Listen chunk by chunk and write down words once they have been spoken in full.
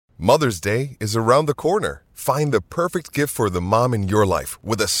Mother's Day is around the corner. Find the perfect gift for the mom in your life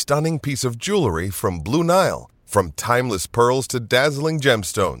with a stunning piece of jewelry from Blue Nile. From timeless pearls to dazzling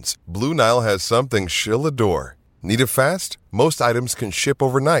gemstones, Blue Nile has something she'll adore. Need it fast? Most items can ship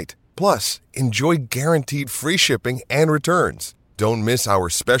overnight. Plus, enjoy guaranteed free shipping and returns. Don't miss our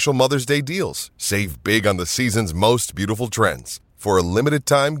special Mother's Day deals. Save big on the season's most beautiful trends. For a limited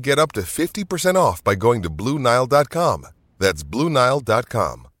time, get up to 50% off by going to BlueNile.com. That's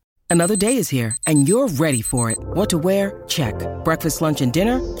BlueNile.com. Another day is here, and you're ready for it. What to wear? Check. Breakfast, lunch, and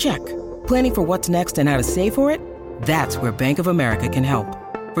dinner? Check. Planning for what's next and how to save for it? That's where Bank of America can help.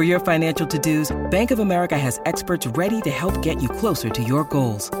 For your financial to-dos, Bank of America has experts ready to help get you closer to your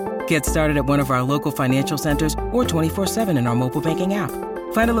goals. Get started at one of our local financial centers or 24/7 in our mobile banking app.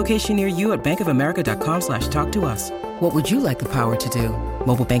 Find a location near you at bankofamerica.com/talktous. What would you like the power to do?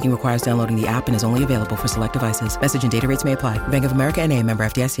 Mobile banking requires downloading the app and is only available for select devices. Message and data rates may apply. Bank of America N.A., member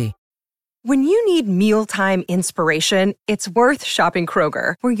FDIC. When you need mealtime inspiration, it's worth shopping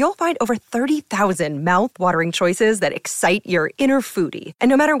Kroger, where you'll find over 30,000 mouth-watering choices that excite your inner foodie. And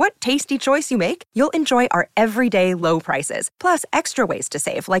no matter what tasty choice you make, you'll enjoy our everyday low prices, plus extra ways to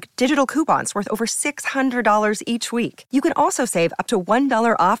save, like digital coupons worth over $600 each week. You can also save up to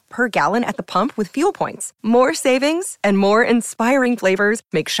 $1 off per gallon at the pump with fuel points. More savings and more inspiring flavors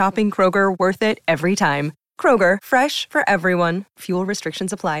make shopping Kroger worth it every time. Kroger, fresh for everyone. Fuel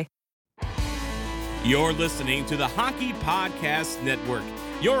restrictions apply. You're listening to the Hockey Podcast Network,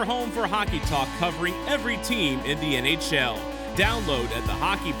 your home for hockey talk covering every team in the NHL. Download at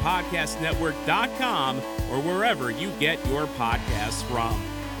thehockeypodcastnetwork.com or wherever you get your podcasts from.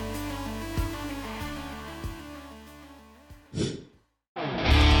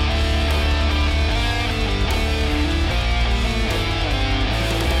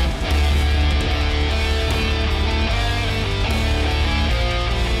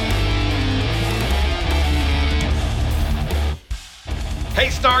 Hey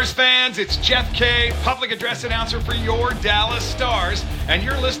Stars fans, it's Jeff K, public address announcer for your Dallas Stars, and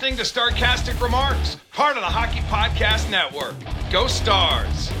you're listening to Starcastic Remarks, part of the Hockey Podcast Network. Go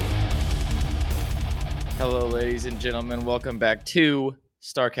Stars! Hello, ladies and gentlemen. Welcome back to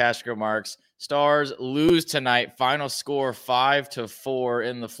Starcastic Remarks. Stars lose tonight. Final score 5-4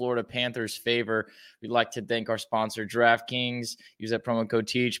 in the Florida Panthers' favor. We'd like to thank our sponsor, DraftKings. Use that promo code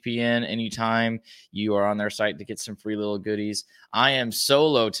THPN anytime you are on their site to get some free little goodies. I am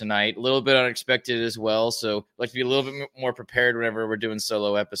solo tonight, a little bit unexpected as well, so I'd like to be a little bit more prepared whenever we're doing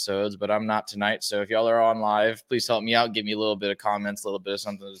solo episodes, but I'm not tonight. So if y'all are on live, please help me out. Give me a little bit of comments, a little bit of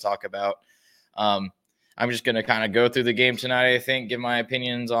something to talk about. I'm just going to kind of go through the game tonight, I think, give my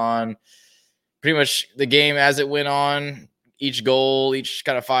opinions on pretty much the game as it went on, each goal, each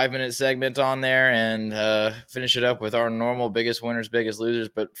kind of 5-minute segment on there, and finish it up with our normal biggest winners, biggest losers.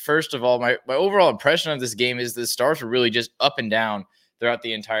 But first of all, my overall impression of this game is the Stars were really just up and down throughout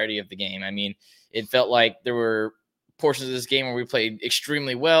the entirety of the game. I mean, it felt like there were portions of this game where we played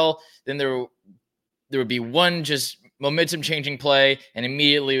extremely well. Then there would be one just momentum-changing play, and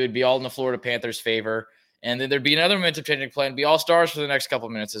immediately it would be all in the Florida Panthers' favor. And then there'd be another momentum-changing play and be all Stars for the next couple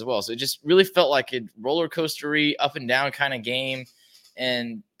of minutes as well. So it just really felt like a roller coastery, up and down kind of game.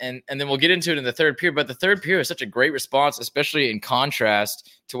 And then we'll get into it in the third period. But the third period was such a great response, especially in contrast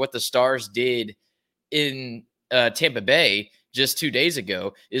to what the Stars did in Tampa Bay just 2 days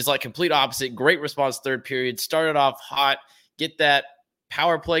ago. Is like complete opposite. Great response third period. Started off hot, get that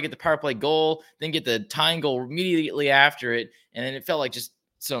power play, get the power play goal, then get the tying goal immediately after it. And then it felt like just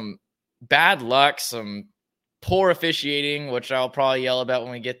some bad luck, some poor officiating, which I'll probably yell about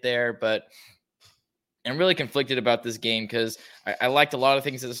when we get there, but I'm really conflicted about this game because I liked a lot of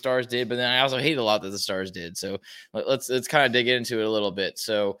things that the Stars did, but then I also hate a lot that the Stars did. So let's kind of dig into it a little bit.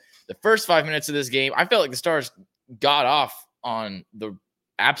 So the first 5 minutes of this game, I felt like the Stars got off on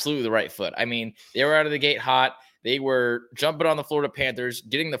absolutely the right foot. I mean, they were out of the gate hot. They were jumping on the Florida Panthers,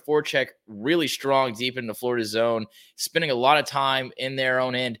 getting the forecheck really strong deep into Florida zone, spending a lot of time in their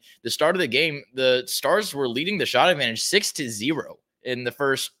own end. The start of the game, the Stars were leading the shot advantage 6-0 in the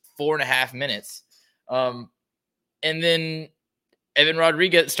first 4.5 minutes. And then Evan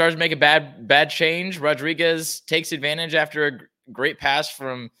Rodriguez, Stars make a bad change. Rodriguez takes advantage after a great pass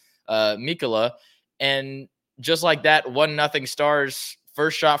from Mikkola. And just like that, 1-0 Stars.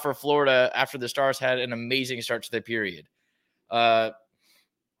 First shot for Florida after the Stars had an amazing start to the period.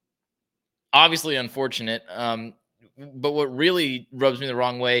 Obviously unfortunate, but what really rubs me the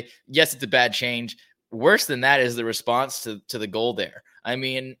wrong way, yes, it's a bad change. Worse than that is the response to the goal there. I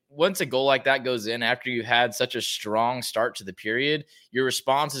mean, once a goal like that goes in after you had such a strong start to the period, your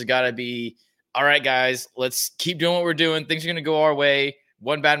response has got to be, all right, guys, let's keep doing what we're doing. Things are going to go our way.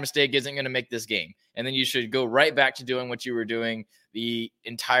 one bad mistake isn't going to make this game. And then you should go right back to doing what you were doing the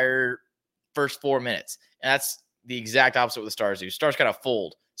entire first 4 minutes. And that's the exact opposite of what the Stars do. Stars kind of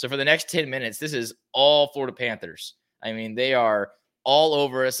fold. So for the next 10 minutes, this is all Florida Panthers. I mean, they are all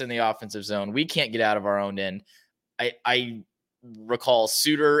over us in the offensive zone. We can't get out of our own end. I recall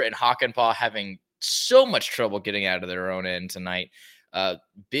Suter and Hakanpää having so much trouble getting out of their own end tonight.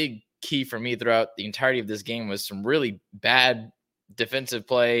 Big key for me throughout the entirety of this game was some really bad defensive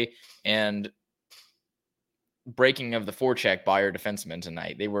play and breaking of the forecheck by our defensemen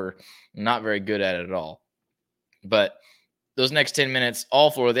tonight. They were not very good at it at all. But those next 10 minutes,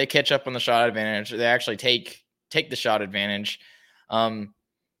 all Florida, they catch up on the shot advantage. They actually take the shot advantage. And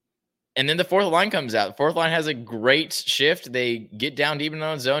then the fourth line comes out. The fourth line has a great shift. They get down deep in their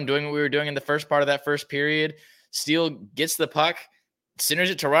own zone, doing what we were doing in the first part of that first period. Steele gets the puck, centers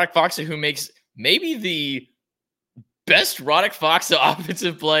it to Roddick Foxa, who makes maybe the best Roddick Foxa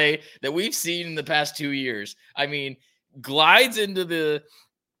offensive play that we've seen in the past 2 years. I mean, glides into the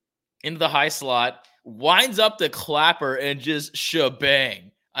high slot, winds up the clapper, and just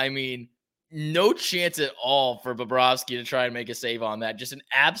shebang. I mean, no chance at all for Bobrovsky to try and make a save on that. Just an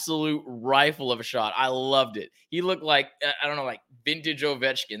absolute rifle of a shot. I loved it. He looked like, I don't know, like vintage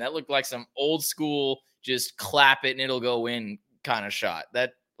Ovechkin. That looked like some old school, just clap it and it'll go in kind of shot.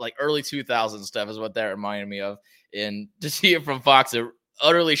 That like early 2000s stuff is what that reminded me of. And to see it from Fox, it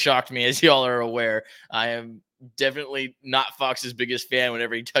utterly shocked me, as y'all are aware. I am definitely not Fox's biggest fan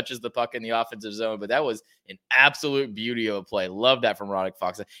whenever he touches the puck in the offensive zone, but that was an absolute beauty of a play. Love that from Roddick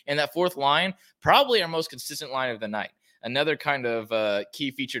Foxa. And that fourth line, probably our most consistent line of the night. Another kind of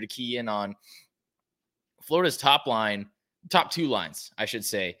key feature to key in on. Florida's top two lines, I should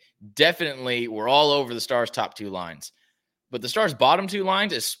say, definitely were all over the Stars' top two lines. But the Stars' bottom two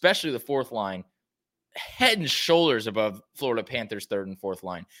lines, especially the fourth line, head and shoulders above Florida Panthers' third and fourth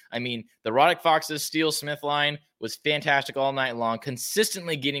line. I mean, the Roddick Fox's Steele Smith line was fantastic all night long,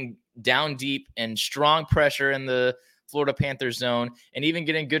 consistently getting down deep and strong pressure in the Florida Panthers zone and even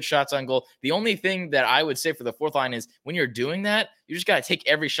getting good shots on goal. The only thing that I would say for the fourth line is when you're doing that, you just got to take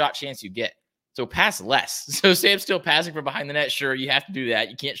every shot chance you get. So pass less. So say I'm still passing from behind the net. Sure, you have to do that.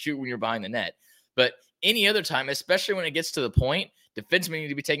 You can't shoot when you're behind the net. But any other time, especially when it gets to the point, defensemen need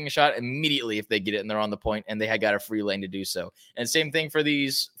to be taking a shot immediately if they get it and they're on the point and they had got a free lane to do so. And same thing for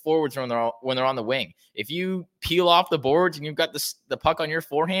these forwards when they're on the wing. If you peel off the boards and you've got the puck on your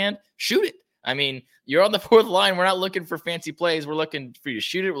forehand, shoot it. I mean, you're on the fourth line. We're not looking for fancy plays. We're looking for you to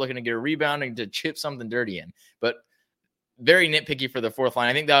shoot it. We're looking to get a rebound and to chip something dirty in. But very nitpicky for the fourth line.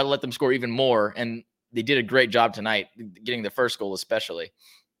 I think that'll let them score even more. And they did a great job tonight, getting the first goal especially.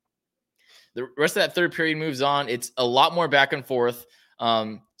 The rest of that third period moves on. It's a lot more back and forth.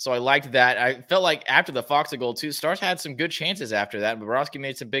 So I liked that. I felt like after the Foxa goal too, Stars had some good chances after that. Bobrovsky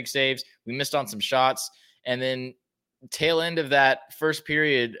made some big saves. We missed on some shots. And then tail end of that first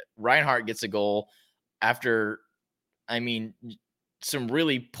period, Reinhart gets a goal after, I mean, some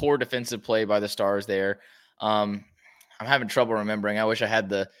really poor defensive play by the Stars there. I'm having trouble remembering. I wish I had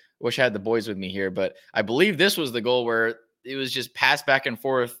the boys with me here, but I believe this was the goal where it was just passed back and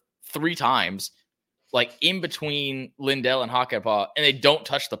forth 3 times, like in between Lindell and Hakanpää, and they don't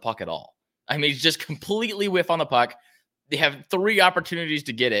touch the puck at all. I mean, it's just completely whiff on the puck. They have 3 opportunities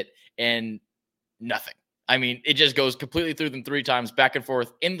to get it and nothing. I mean, it just goes completely through them 3 times, back and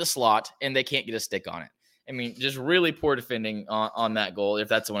forth in the slot, and they can't get a stick on it. I mean, just really poor defending on that goal, if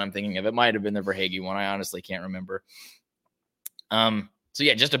that's the one I'm thinking of. It might have been the Verhaeghe one. I honestly can't remember. So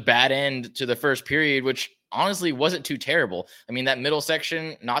yeah, just a bad end to the first period, which honestly wasn't too terrible. I mean, that middle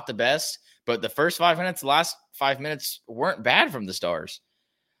section, not the best, but the first 5 minutes, the last 5 minutes weren't bad from the Stars.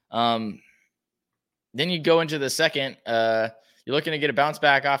 Then you go into the second, you're looking to get a bounce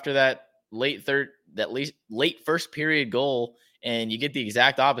back after that late first period goal, and you get the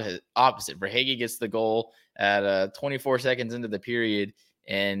exact opposite. Verhaeghe gets the goal at 24 seconds into the period,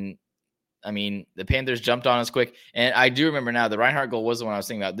 and I mean, the Panthers jumped on us quick. And I do remember now, the Reinhart goal was the one I was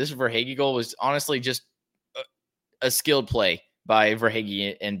thinking about. This Verhaeghe goal was honestly just a skilled play by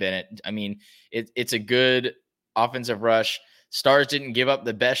Verhaeghe and Bennett. I mean, it's a good offensive rush. Stars didn't give up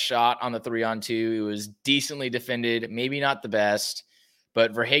the best shot on the 3-on-2. It was decently defended, maybe not the best,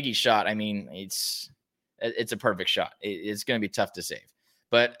 but Verhaeghe's shot, I mean, it's a perfect shot. It's going to be tough to save.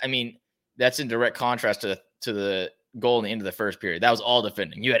 But, I mean, that's in direct contrast to the goal in the end of the first period. That was all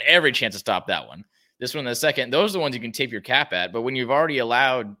defending. You had every chance to stop that one. This one, the second, those are the ones you can tip your cap at. But when you've already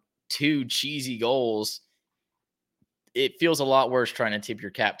allowed 2 cheesy goals, it feels a lot worse trying to tip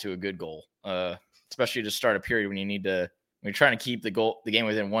your cap to a good goal, especially to start a period when you're trying to keep the game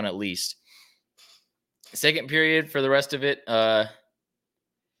within 1 at least. Second period, for the rest of it,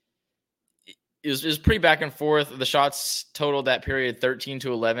 it was pretty back and forth. The shots totaled that period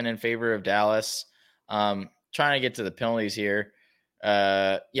 13-11 in favor of Dallas. Trying to get to the penalties here.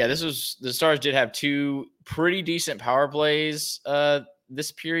 The Stars did have 2 pretty decent power plays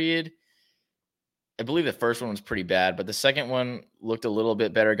this period. I believe the first one was pretty bad, but the second one looked a little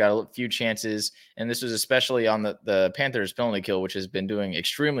bit better, got a few chances. And this was especially on the Panthers penalty kill, which has been doing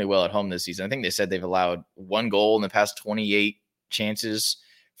extremely well at home this season. I think they said they've allowed 1 goal in the past 28 chances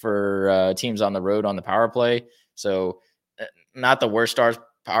for teams on the road on the power play. So not the worst Stars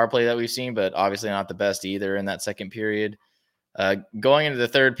power play that we've seen, but obviously not the best either in that second period. Going into the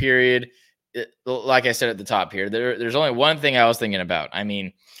third period, like I said at the top here, there's only one thing I was thinking about. I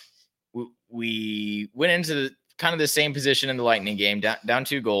mean, we went into kind of the same position in the Lightning game, down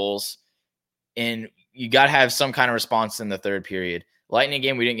 2 goals, and you got to have some kind of response in the third period. Lightning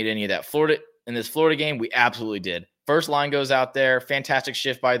game, we didn't get any of that. In this Florida game, we absolutely did. First line goes out there, fantastic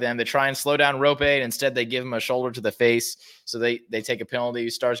shift by them. They try and slow down Rope, and instead they give him a shoulder to the face, so they take a penalty.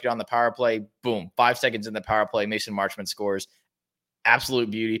 Stars get on the power play, boom, 5 seconds in the power play, Mason Marchment scores. Absolute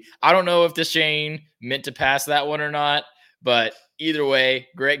beauty. I don't know if Duchesne meant to pass that one or not, but either way,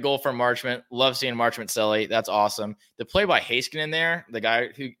 great goal from Marchment. Love seeing Marchment celebrate. That's awesome. The play by Heiskanen there, the guy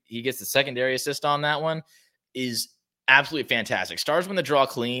who he gets the secondary assist on that one, is absolutely fantastic. Stars win the draw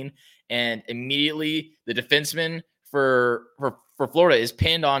clean, and immediately the defenseman for Florida is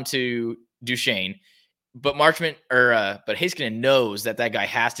pinned onto Duchesne. But Heiskanen knows that guy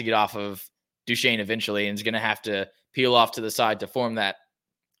has to get off of Duchesne eventually, and is going to have to peel off to the side to form that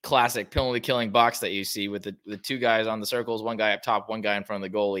classic penalty killing box that you see with the 2 guys on the circles, 1 guy up top, 1 guy in front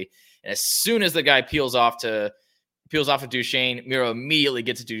of the goalie. And as soon as the guy peels off of Duchesne, Miro immediately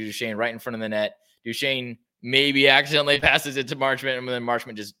gets it to Duchesne right in front of the net. Duchesne maybe accidentally passes it to Marchment, and then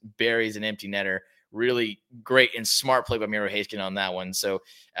Marchment just buries an empty netter. Really great and smart play by Miro Heiskanen on that one. So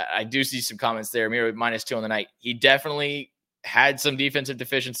I do see some comments there. Miro -2 on the night. He definitely had some defensive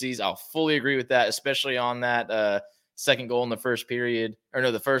deficiencies. I'll fully agree with that, especially on that second goal in the first period,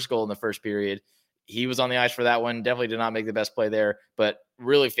 the first goal in the first period. He was on the ice for that one. Definitely did not make the best play there, but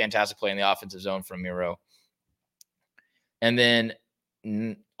really fantastic play in the offensive zone from Miro. And then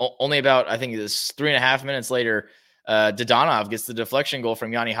only about, I think it was 3.5 minutes later, Dodonov gets the deflection goal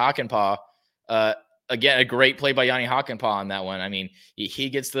from Yanni Hakanpää. Again, a great play by Yanni Hakanpää on that one. I mean, he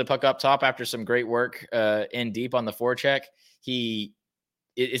gets the puck up top after some great work in deep on the forecheck.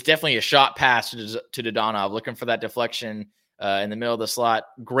 It's definitely a shot pass to Dodonov, looking for that deflection in the middle of the slot.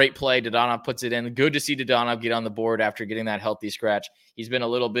 Great play. Dodonov puts it in. Good to see Dodonov get on the board after getting that healthy scratch. He's been a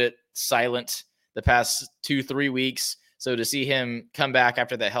little bit silent the past 2-3 weeks. So to see him come back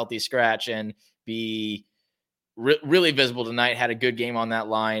after that healthy scratch and be really visible tonight, had a good game on that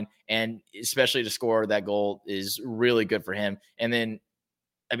line, and especially to score that goal is really good for him. And then,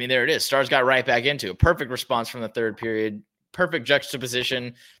 I mean, there it is. Stars got right back into a perfect response from the third period. Perfect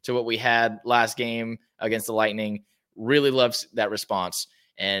juxtaposition to what we had last game against the Lightning. Really loves that response.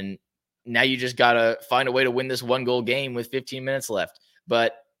 And now you just got to find a way to win this 1-goal game with 15 minutes left.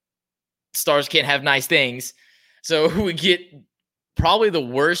 But Stars can't have nice things. So we get probably the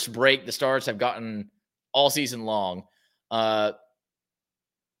worst break the Stars have gotten all season long. Otter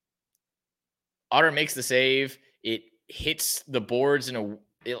makes the save. It hits the boards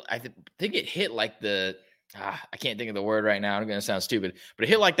I think it hit like I can't think of the word right now. I'm going to sound stupid, but it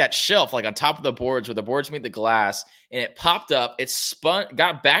hit like that shelf, like on top of the boards where the boards meet the glass, and it popped up. It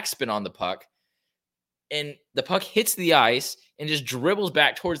got backspin on the puck, and the puck hits the ice and just dribbles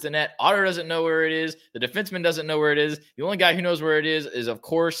back towards the net. Otter doesn't know where it is. The defenseman doesn't know where it is. The only guy who knows where it is, of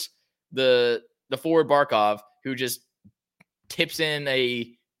course, the forward Barkov, who just tips in a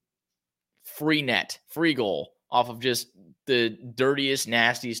free goal off of just the dirtiest,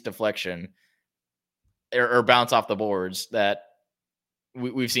 nastiest deflection or bounce off the boards that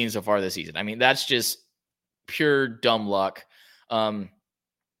we've seen so far this season. I mean, that's just pure dumb luck. The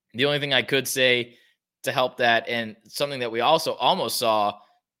only thing I could say to help that, and something that we also almost saw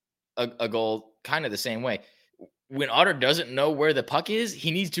a goal kind of the same way, when Otter doesn't know where the puck is,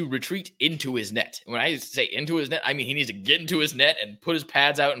 he needs to retreat into his net. When I say into his net, I mean he needs to get into his net and put his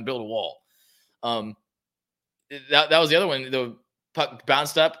pads out and build a wall. That was the other one. The puck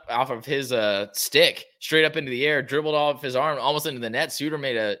bounced up off of his stick, straight up into the air, dribbled off his arm, almost into the net. Suter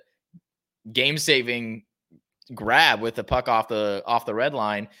made a game-saving grab with the puck off the red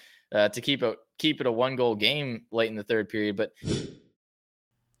line to keep it a 1-goal game late in the third period. But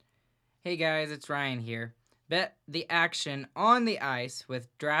hey guys, it's Ryan here. Bet the action on the ice with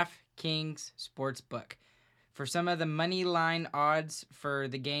DraftKings Sportsbook. For some of the money line odds for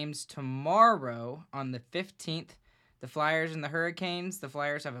the games tomorrow on the 15th, The Flyers and the Hurricanes. The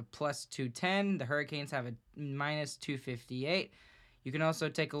Flyers have a plus 210. The Hurricanes have a minus 258. You can also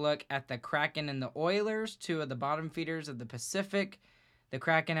take a look at the Kraken and the Oilers, two of the bottom feeders of the Pacific. The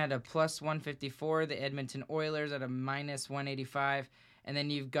Kraken at a plus 154. The Edmonton Oilers at a minus 185. And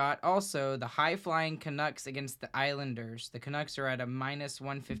then you've got also the high-flying Canucks against the Islanders. The Canucks are at a minus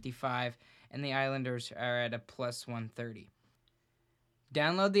 155, and the Islanders are at a plus 130.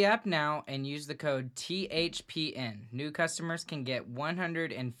 Download the app now and use the code THPN. New customers can get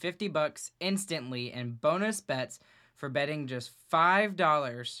 $150 instantly in bonus bets for betting just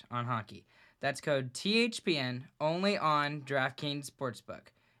 $5 on hockey. That's code THPN only on DraftKings Sportsbook,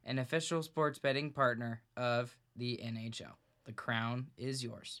 an official sports betting partner of the NHL. The crown is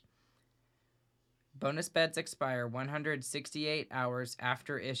yours. Bonus bets expire 168 hours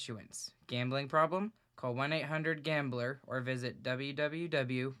after issuance. Gambling problem? Call 1-800-GAMBLER or visit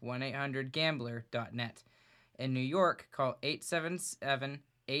www.1800gambler.net. In New York, call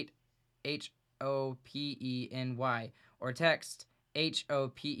 877-8-HOPENY or text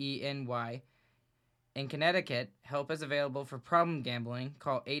HOPENY. In Connecticut, help is available for problem gambling.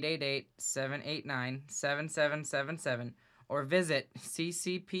 Call 888-789-7777 or visit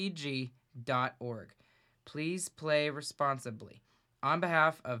ccpg.org. Please play responsibly. On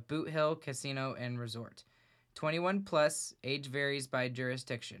behalf of Boot Hill Casino and Resort. 21 plus, age varies by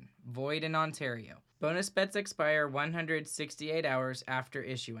jurisdiction. Void in Ontario. Bonus bets expire 168 hours after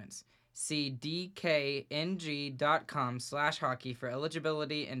issuance. See dkng.com/hockey for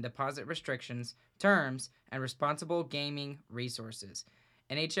eligibility and deposit restrictions, terms, and responsible gaming resources.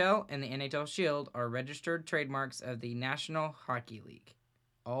 NHL and the NHL Shield are registered trademarks of the National Hockey League.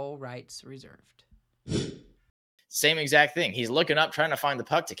 All rights reserved. Same exact thing. He's looking up, trying to find the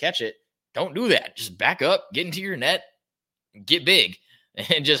puck to catch it. Don't do that. Just back up, get into your net, get big,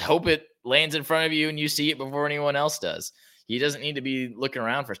 and just hope it lands in front of you and you see it before anyone else does. He doesn't need to be looking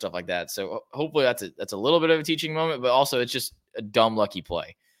around for stuff like that. So hopefully that's a little bit of a teaching moment, but also it's just a dumb lucky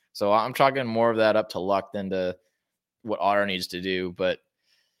play. So I'm chalking more of that up to luck than to what Otter needs to do. But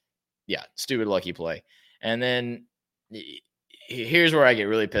yeah, stupid lucky play. And then here's where I get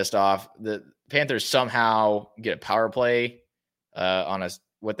really pissed off. The Panthers somehow get a power play on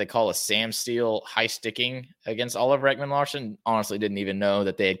what they call a Sam Steele high sticking against Oliver Ekman-Larsson. Honestly, didn't even know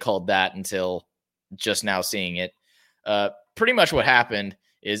that they had called that until just now seeing it. Pretty much what happened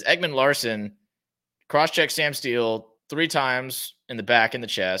is Ekman-Larsson cross-checked Sam Steele 3 times in the back and the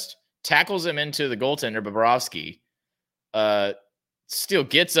chest, tackles him into the goaltender, Bobrovsky. Steele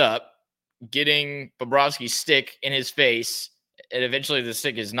gets up, getting Bobrovsky's stick in his face, and eventually the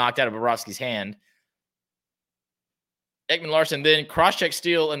stick is knocked out of Bobrovsky's hand. Ekman-Larsson then cross-checks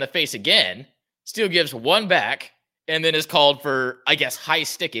Steele in the face again. Steele gives one back and then is called for, I guess, high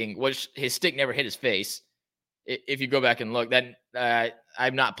sticking, which his stick never hit his face. If you go back and look, then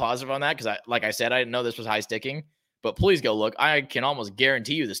I'm not positive on that because, like I said, I didn't know this was high sticking. But please go look. I can almost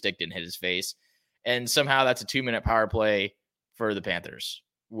guarantee you the stick didn't hit his face. And somehow that's a 2-minute power play for the Panthers,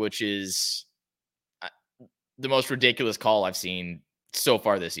 which is the most ridiculous call I've seen so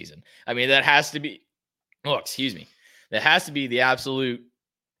far this season. I mean, that has to be – oh, excuse me. That has to be the absolute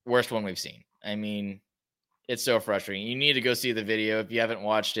worst one we've seen. I mean, it's so frustrating. You need to go see the video. If you haven't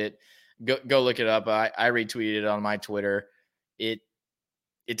watched it, go look it up. I retweeted it on my Twitter.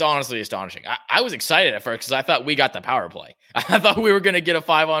 It's honestly astonishing. I was excited at first because I thought we got the power play. I thought we were going to get a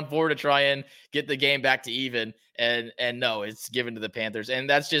 5-on-4 to try and get the game back to even. And no, it's given to the Panthers. And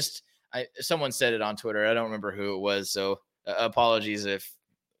that's just someone said it on Twitter. I don't remember who it was. So apologies if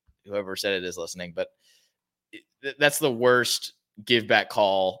whoever said it is listening. But that's the worst give back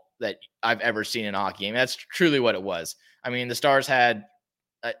call that I've ever seen in a hockey game. That's truly what it was. I mean, the Stars had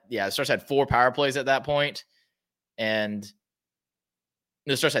 4 power plays at that point, and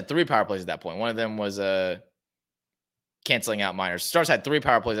the Stars had 3 power plays at that point. One of them was canceling out minors. Stars had 3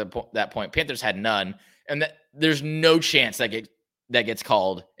 power plays at that point. Panthers had none, and there's no chance that gets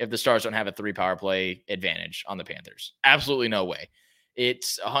called if the Stars don't have a 3 power play advantage on the Panthers. Absolutely no way.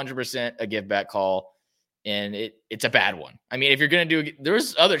 It's 100% a give back call. And it's a bad one. I mean, if you're going to do –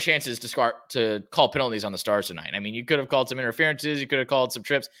 there's other chances to call penalties on the Stars tonight. I mean, you could have called some interferences. You could have called some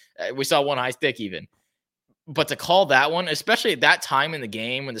trips. We saw one high stick even. But to call that one, especially at that time in the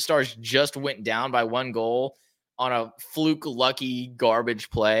game when the Stars just went down by 1 goal on a fluke lucky garbage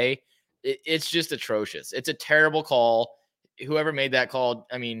play, it's just atrocious. It's a terrible call. Whoever made that call,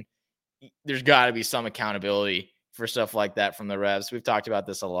 I mean, there's got to be some accountability for stuff like that from the refs. We've talked about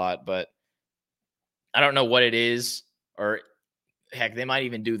this a lot, but I don't know what it is, or heck, they might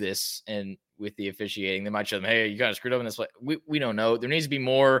even do this, and with the officiating. They might show them, hey, you kind of screwed up in this way. We don't know. There needs to be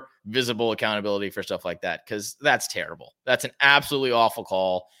more visible accountability for stuff like that, because that's terrible. That's an absolutely awful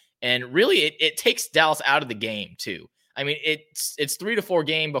call. And really, it takes Dallas out of the game, too. I mean, it's 3-4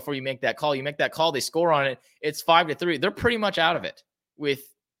 game before you make that call. You make that call, they score on it. It's 5-3. They're pretty much out of it with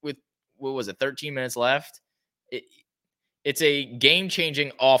what was it, 13 minutes left. It's a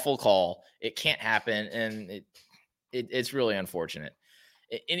game-changing, awful call. It can't happen, and it's really unfortunate.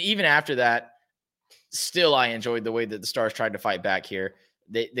 And even after that, still I enjoyed the way that the Stars tried to fight back here.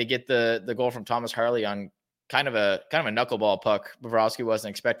 They get the goal from Thomas Harley on kind of a knuckleball puck. Bobrovsky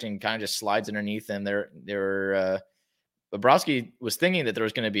wasn't expecting, kind of just slides underneath him. Bobrovsky was thinking that there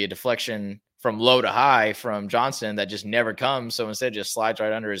was going to be a deflection from low to high from Johnston that just never comes. So instead, just slides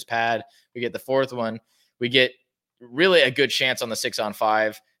right under his pad. We get the fourth one. We get really a good chance on the 6-on-5.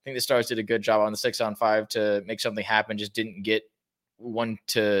 I think the Stars did a good job on the 6-on-5 to make something happen. Just didn't get one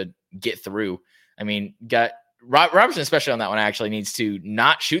to get through. I mean, got Robertson, especially on that one, actually needs to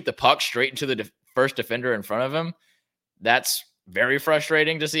not shoot the puck straight into the first defender in front of him. That's very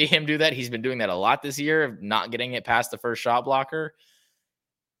frustrating to see him do that. He's been doing that a lot this year, of not getting it past the first shot blocker.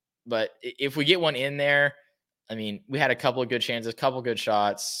 But if we get one in there, I mean, we had a couple of good chances, a couple of good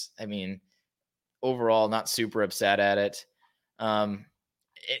shots. I mean, overall, not super upset at it. And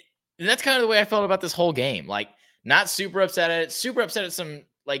that's kind of the way I felt about this whole game. Like, not super upset at it, super upset at some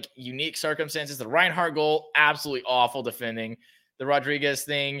like unique circumstances. The Reinhart goal, absolutely awful defending. The Rodriguez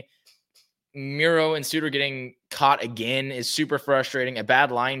thing, Miro and Suter getting caught again is super frustrating. A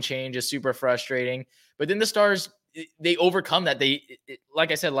bad line change is super frustrating. But then the Stars, they overcome that.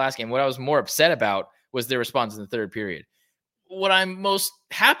 Like I said last game, what I was more upset about was their response in the third period. What I'm most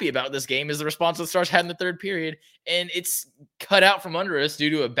happy about this game is the response the Stars had in the third period, and it's cut out from under us due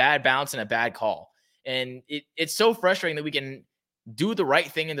to a bad bounce and a bad call. And it's so frustrating that we can do the right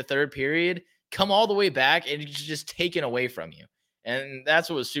thing in the third period, come all the way back, and it's just taken away from you. And that's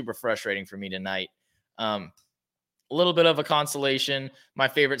what was super frustrating for me tonight. A little bit of a consolation. My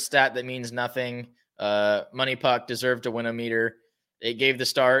favorite stat that means nothing. Money Puck deserved to win a meter. It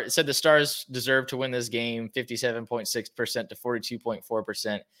said the Stars deserved to win this game 57.6% to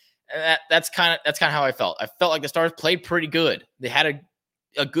 42.4%. And that's kind of how I felt. I felt like the Stars played pretty good. They had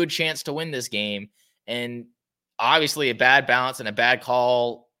a good chance to win this game. And obviously a bad balance and a bad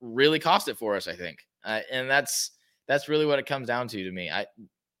call really cost it for us, I think. And that's really what it comes down to me.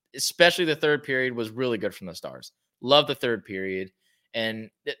 Especially the third period was really good from the Stars. Love the third period.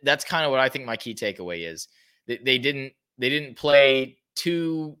 And that's kind of what I think my key takeaway is. They didn't play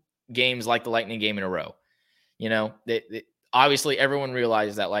two games like the Lightning game in a row. You know, obviously everyone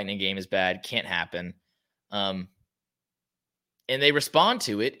realizes that Lightning game is bad, can't happen. And they respond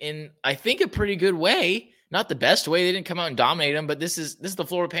to it in, I think, a pretty good way. Not the best way. They didn't come out and dominate them, but this is the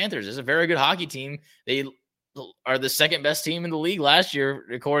Florida Panthers. It's a very good hockey team. They are the second best team in the league last year,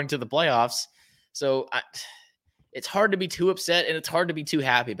 according to the playoffs. So it's hard to be too upset, and it's hard to be too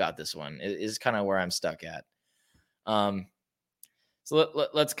happy about this one. Is kind of where I'm stuck at. So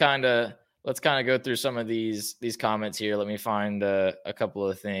let's kind of go through some of these comments here. Let me find a couple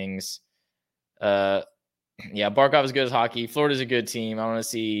of things. Yeah, Barkov is good at hockey. Florida's a good team. I want to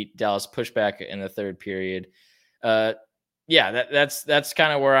see Dallas push back in the third period. Yeah, that's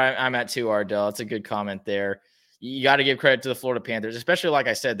kind of where I'm at too, Ardell. It's a good comment there. You got to give credit to the Florida Panthers, especially, like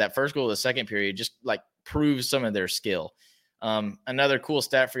I said, that first goal of the second period just like proves some of their skill. Another cool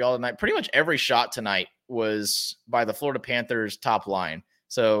stat for y'all tonight. Pretty much every shot tonight was by the Florida Panthers top line.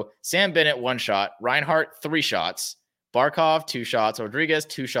 So Sam Bennett, 1 shot, Reinhart, 3 shots, Barkov, 2 shots, Rodriguez,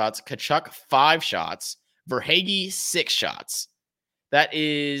 2 shots, Tkachuk, 5 shots, Verhaeghe, 6 shots. That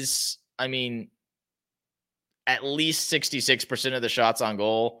is, I mean, at least 66% of the shots on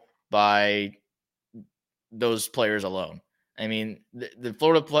goal by those players alone. I mean, the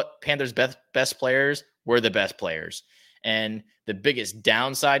Florida Panthers' best players were the best players. And the biggest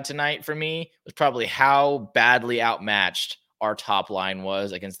downside tonight for me was probably how badly outmatched our top line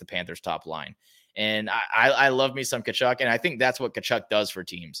was against the Panthers' top line. And I love me some Tkachuk, and I think that's what Tkachuk does for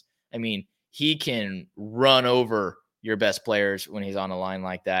teams. I mean, he can run over your best players when he's on a line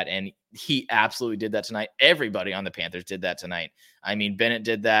like that, and he absolutely did that tonight. Everybody on the Panthers did that tonight. I mean, Bennett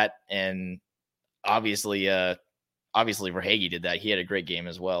did that, and obviously Verhaeghe did that. He had a great game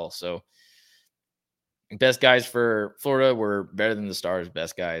as well. So best guys for Florida were better than the Stars'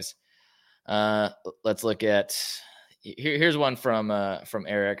 best guys. Let's look at here's one from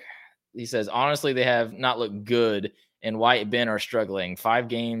Eric. He says, honestly, they have not looked good, and White and Ben are struggling. 5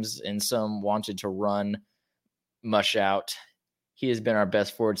 games, and some wanted to run mush out. He has been our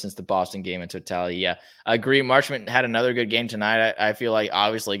best forward since the Boston game in totality. Yeah, I agree. Marchment had another good game tonight. I feel like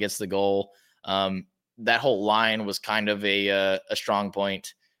obviously gets the goal. That whole line was kind of a strong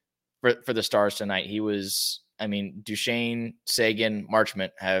point for the Stars tonight. Duchesne, Sagan,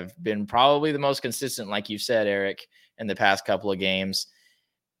 Marchment have been probably the most consistent, like you said, Eric, in the past couple of games.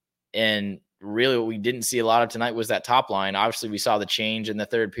 And really what we didn't see a lot of tonight was that top line. Obviously, we saw the change in the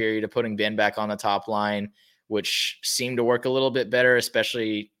third period of putting Ben back on the top line, which seemed to work a little bit better,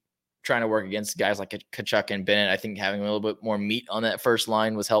 especially trying to work against guys like Tkachuk and Bennett. I think having a little bit more meat on that first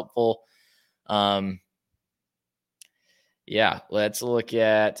line was helpful. Let's look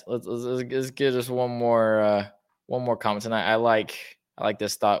at let's give us one more comment tonight. I like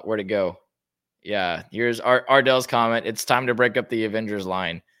this thought. Where'd it go? Yeah, here's Ardell's comment. It's time to break up the Avengers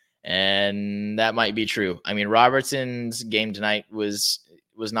line, and that might be true. I mean, Robertson's game tonight was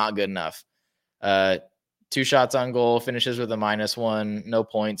not good enough. 2 shots on goal, finishes with a -1, no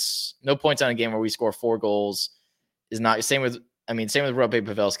points on a game where we score 4 goals is not same with Roope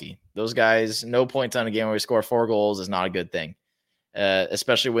Pavelski. Those guys, no points on a game where we score 4 goals is not a good thing.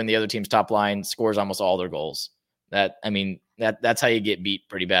 Especially when the other team's top line scores almost all their goals. That's how you get beat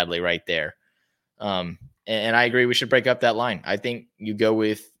pretty badly right there. And I agree we should break up that line. I think you go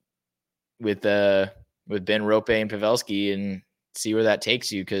with Ben, Roope, and Pavelski and see where that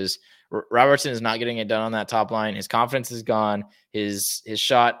takes you, because Robertson is not getting it done on that top line. His confidence is gone. His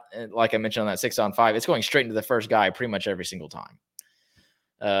shot, like I mentioned on that 6-on-5, it's going straight into the first guy pretty much every single time.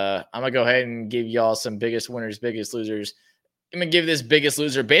 I'm going to go ahead and give y'all some biggest winners, biggest losers. I'm going to give this biggest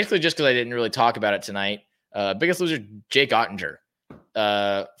loser basically just because I didn't really talk about it tonight. Biggest loser, Jake Ottinger.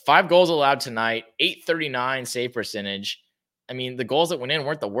 5 goals allowed tonight, .839 save percentage. I mean, the goals that went in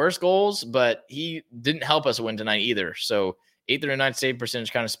weren't the worst goals, but he didn't help us win tonight either. So .839 save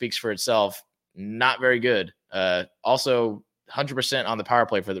percentage kind of speaks for itself. Not very good. Also 100% on the power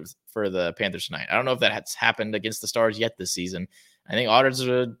play for the Panthers tonight. I don't know if that has happened against the Stars yet this season. I think Otter's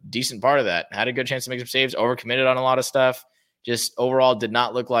a decent part of that. Had a good chance to make some saves, overcommitted on a lot of stuff. Just overall did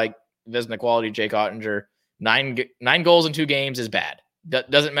not look like Vezina quality Jake Ottinger. 9 goals in 2 games is bad.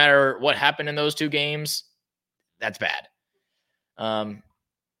 Doesn't matter what happened in those 2 games. That's bad. And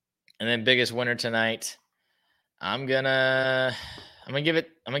then biggest winner tonight, I'm gonna give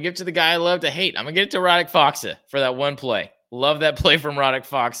it to the guy I love to hate. I'm gonna give it to Radek Faksa for that one play. Love that play from Radek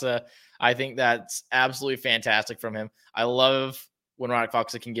Faksa. I think that's absolutely fantastic from him. I love when Radek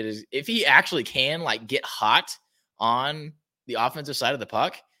Faksa can if he actually can get hot on the offensive side of the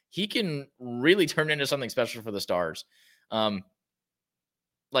puck, he can really turn into something special for the Stars. No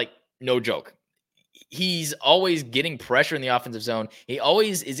joke. He's always getting pressure in the offensive zone. He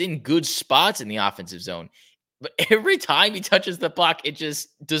always is in good spots in the offensive zone. But every time he touches the puck, it just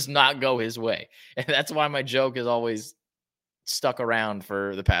does not go his way. And that's why my joke is always stuck around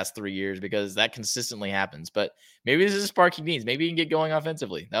for the past 3 years, because that consistently happens. But maybe this is a spark he needs. Maybe he can get going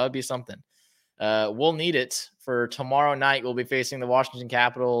offensively. That would be something. We'll need it for tomorrow night. We'll be facing the Washington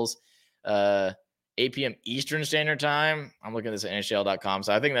Capitals, 8 p.m. Eastern Standard Time. I'm looking at this at NHL.com,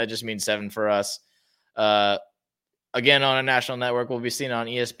 so I think that just means 7 for us. Again, on a national network, we'll be seen on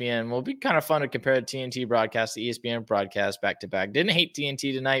ESPN. Will be kind of fun to compare the TNT broadcast to ESPN broadcast back to back. Didn't hate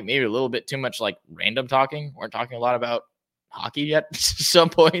TNT tonight. Maybe a little bit too much random talking. Weren't talking a lot about hockey yet some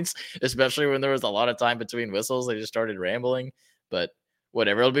points, especially when there was a lot of time between whistles. They just started rambling, but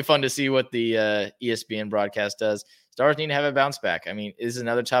whatever. It'll be fun to see what the ESPN broadcast does. Stars need to have a bounce back. I mean, this is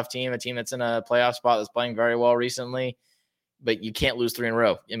another tough team, a team that's in a playoff spot that's playing very well recently. But you can't lose 3 in a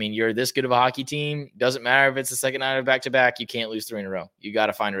row. I mean, you're this good of a hockey team. Doesn't matter if it's the second night of back-to-back. You can't lose 3 in a row. You got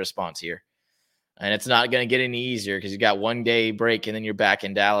to find a response here. And it's not going to get any easier because you got 1 day break, and then you're back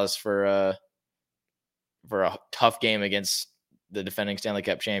in Dallas for a tough game against the defending Stanley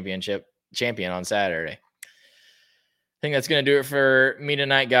Cup champion on Saturday. I think that's going to do it for me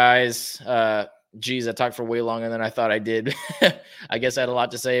tonight, guys. Geez, I talked for way longer than I thought I did. I guess I had a lot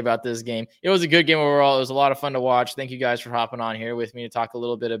to say about this game. It was a good game overall. It was a lot of fun to watch. Thank you guys for hopping on here with me to talk a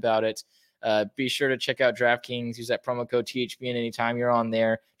little bit about it. Be sure to check out DraftKings. Use that promo code THPN anytime you're on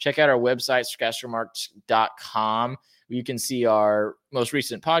there. Check out our website, sarcasticremarks.com. You can see our most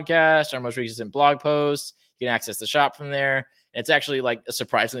recent podcast, our most recent blog posts. You can access the shop from there. It's actually a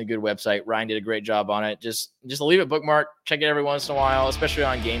surprisingly good website. Ryan did a great job on it. Just leave it bookmarked. Check it every once in a while, especially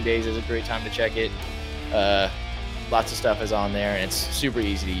on game days. It's a great time to check it. Lots of stuff is on there, and it's super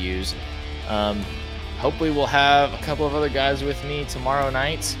easy to use. Hopefully we'll have a couple of other guys with me tomorrow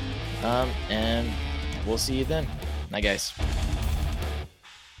night, and we'll see you then. Night, guys.